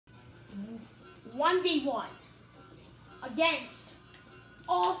1v1 against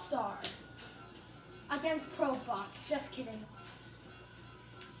All-Star against Pro Bots. Just kidding.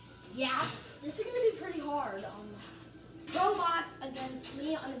 Yeah, this is gonna be pretty hard. Pro Bots against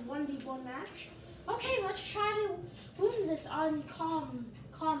me on a 1v1 match. Okay, let's try to win this on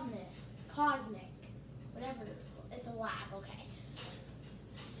Cosmic. Whatever. It's a lab, okay.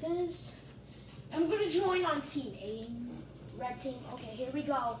 This is... I'm going to join on team Aiden. Red team. Okay, here we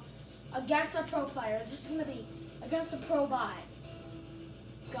go. Against a pro player. This is going to be against a pro bot.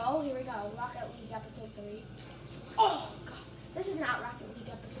 Go. Here we go. Rocket League episode 3. Oh, God. This is not Rocket League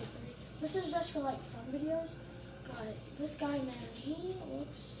episode 3. This is just for, like, fun videos. But this guy, man, he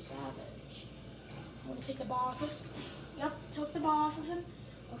looks savage. I want to take the ball off him. Yep, took the ball off of him.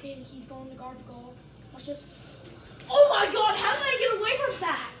 Okay, he's going to guard the goal. Watch this. Oh my God, how did I get away from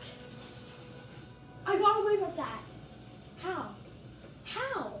that? I got away with that. How?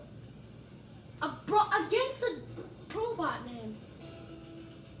 How? Against the pro bot, man.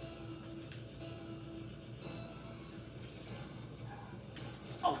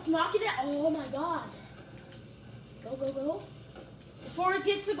 Oh, knocking it. Oh my God. Go, go, go. Before it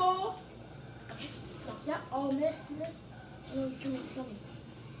gets a goal. Okay, knock that. Oh, missed. Oh, no, he's coming.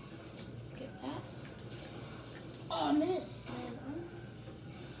 Get that. Oh, I missed, man.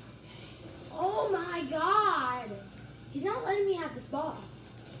 Oh my God. He's not letting me have this ball.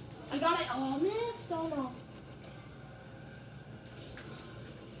 I got it. Oh, I missed. Oh no.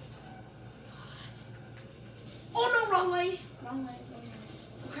 Oh no, wrong way.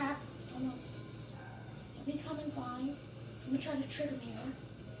 Oh crap. Oh no. He's coming fine. Let me try to trick him here.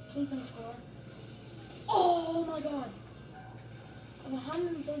 Please don't score. Oh my God. I'm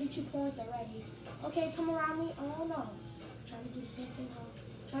 132 points already. Okay, come around me. Oh no. Trying to do the same thing, huh?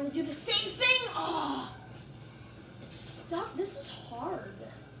 Trying to do the same thing. Oh, it's stuck. This is hard.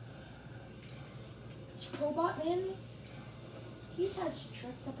 This Probot, man, he has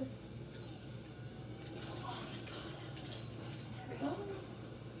tricks up his... Oh my God.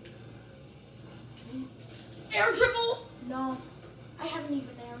 There we go. Air dribble? No, I haven't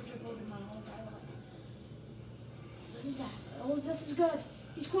even air dribbled in my whole entire life. This is bad. Oh, this is good.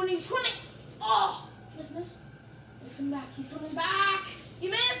 He's cornering. Oh, miss. He's coming back. He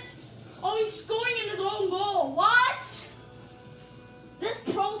missed. Oh, he's scoring in his own goal. What?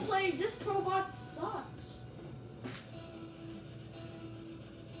 This pro bot sucks.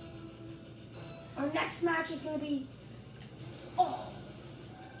 Our next match is going to be... Oh.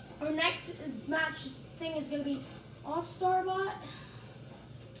 Our next match thing is going to be All-Star Bot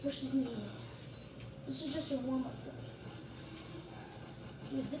versus me. This is just a warm-up for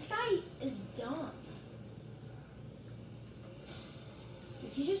me. Dude, this guy is dumb.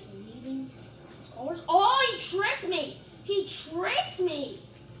 Dude, he's just leaving scores. Oh, he tricked me.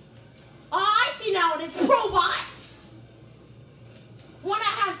 Oh, I see now it is Probot. Want to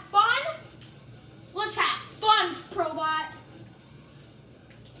have fun? Let's have fun, Probot.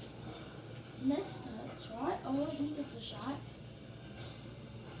 Missed it, that's right. Oh, he gets a shot.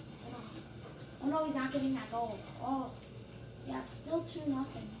 Oh no, he's not getting that goal. Oh, yeah, it's still 2-0.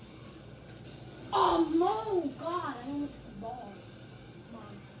 Oh no, God, I almost hit the ball. Come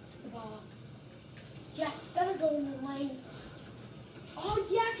on, hit the ball. Yes, better go in the lane. Oh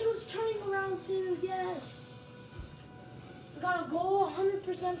yes, he was turning around too. Yes, we got a goal,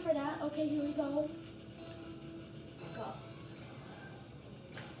 100% for that. Okay, here we go. Go.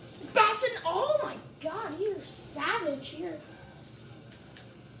 Bouncing. Oh my God, you're savage here.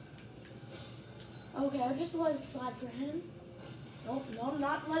 Okay, I'll just let it slide for him. Nope, no, I'm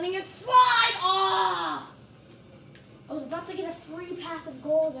not letting it slide. Ah! I was about to get a free passive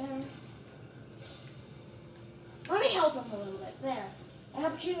goal there. Let me help him a little bit. There. I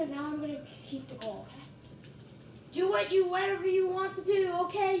helped you, and now I'm going to keep the goal, okay? Do whatever you want to do,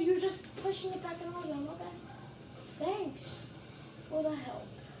 okay? You're just pushing it back in our zone, okay? Thanks for the help.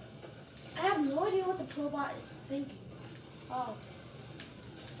 I have no idea what the Probot is thinking. Oh.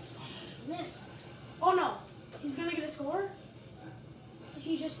 Miss. Oh, no. He's going to get a score?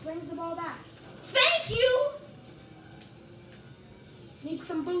 He just brings the ball back. Thank you! Need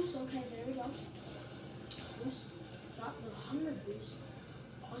some boost. Okay, there we go. Boost. Got the 100 boost.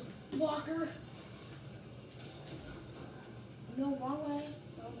 Oh, blocker. No, wrong way.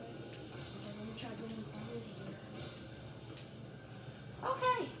 Okay, let me try going over here.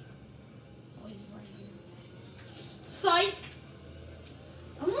 Okay. Oh, he's right here. Psych!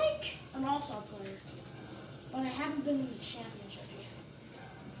 I'm like an all-star player, but I haven't been in the championship yet.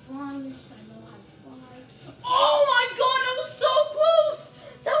 I'm flying this time. I know how to fly. Oh my God, that was so close!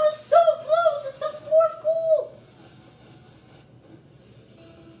 That was so close! It's the 4th goal!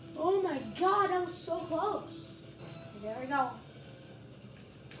 Oh my god, that was so close. There we go.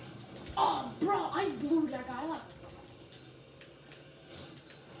 Oh, bro, I blew that guy up.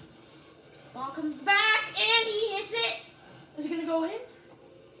 Ball comes back, and he hits it. Is it going to go in?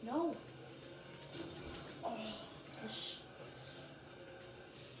 No. Oh, this.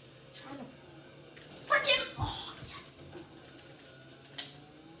 Trying to freaking. Oh, yes.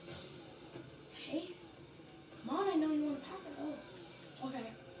 Hey. Come on, I know you want to pass it. Oh. Okay.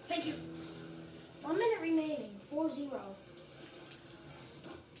 Thank you. 1 minute remaining. 4-0.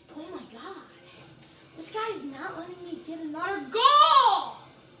 Oh my god. This guy's not letting me get another goal!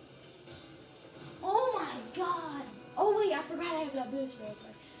 Oh my god. Oh wait, I forgot I have that boost real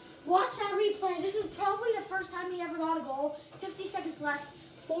quick. Watch that replay. This is probably the first time he ever got a goal. 50 seconds left.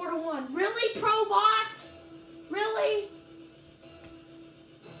 4-1. Really, pro bot? Really?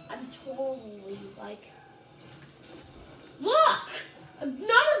 I'm totally like... Look!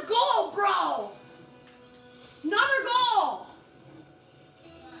 Another goal, bro! Another goal!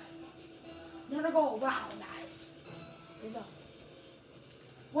 Another goal. Wow, nice. Here we go.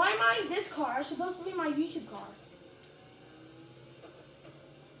 Why am I this car? It's supposed to be my YouTube car.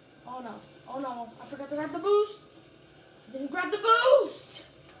 Oh no. Oh no. I forgot to grab the boost. I didn't grab the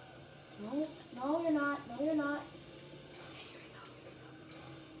boost. No. No, you're not. No, you're not. Okay, here we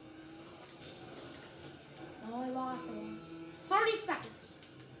go. No, I lost it once. 30 seconds.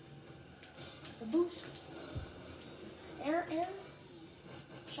 The boost. Air.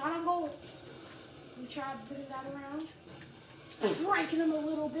 Shot on goal. We try to bring that around. Breaking him a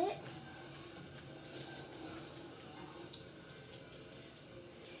little bit.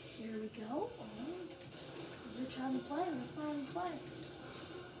 Here we go. We're trying to play. We're trying to play.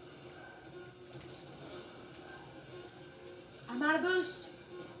 I'm out of boost.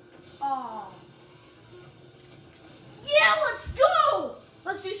 Oh. Yeah, let's go.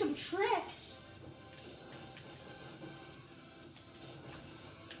 Let's do some tricks.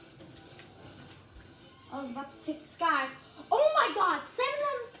 I was about to take the skies. Oh my god, 7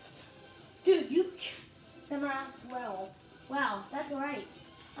 on... Dude, you... 7 on... Well, that's alright.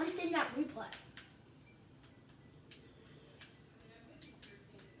 I'm saving that replay.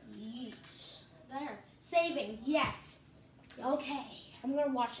 Yeesh. There. Saving, yes. Okay. I'm going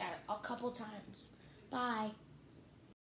to watch that a couple times. Bye.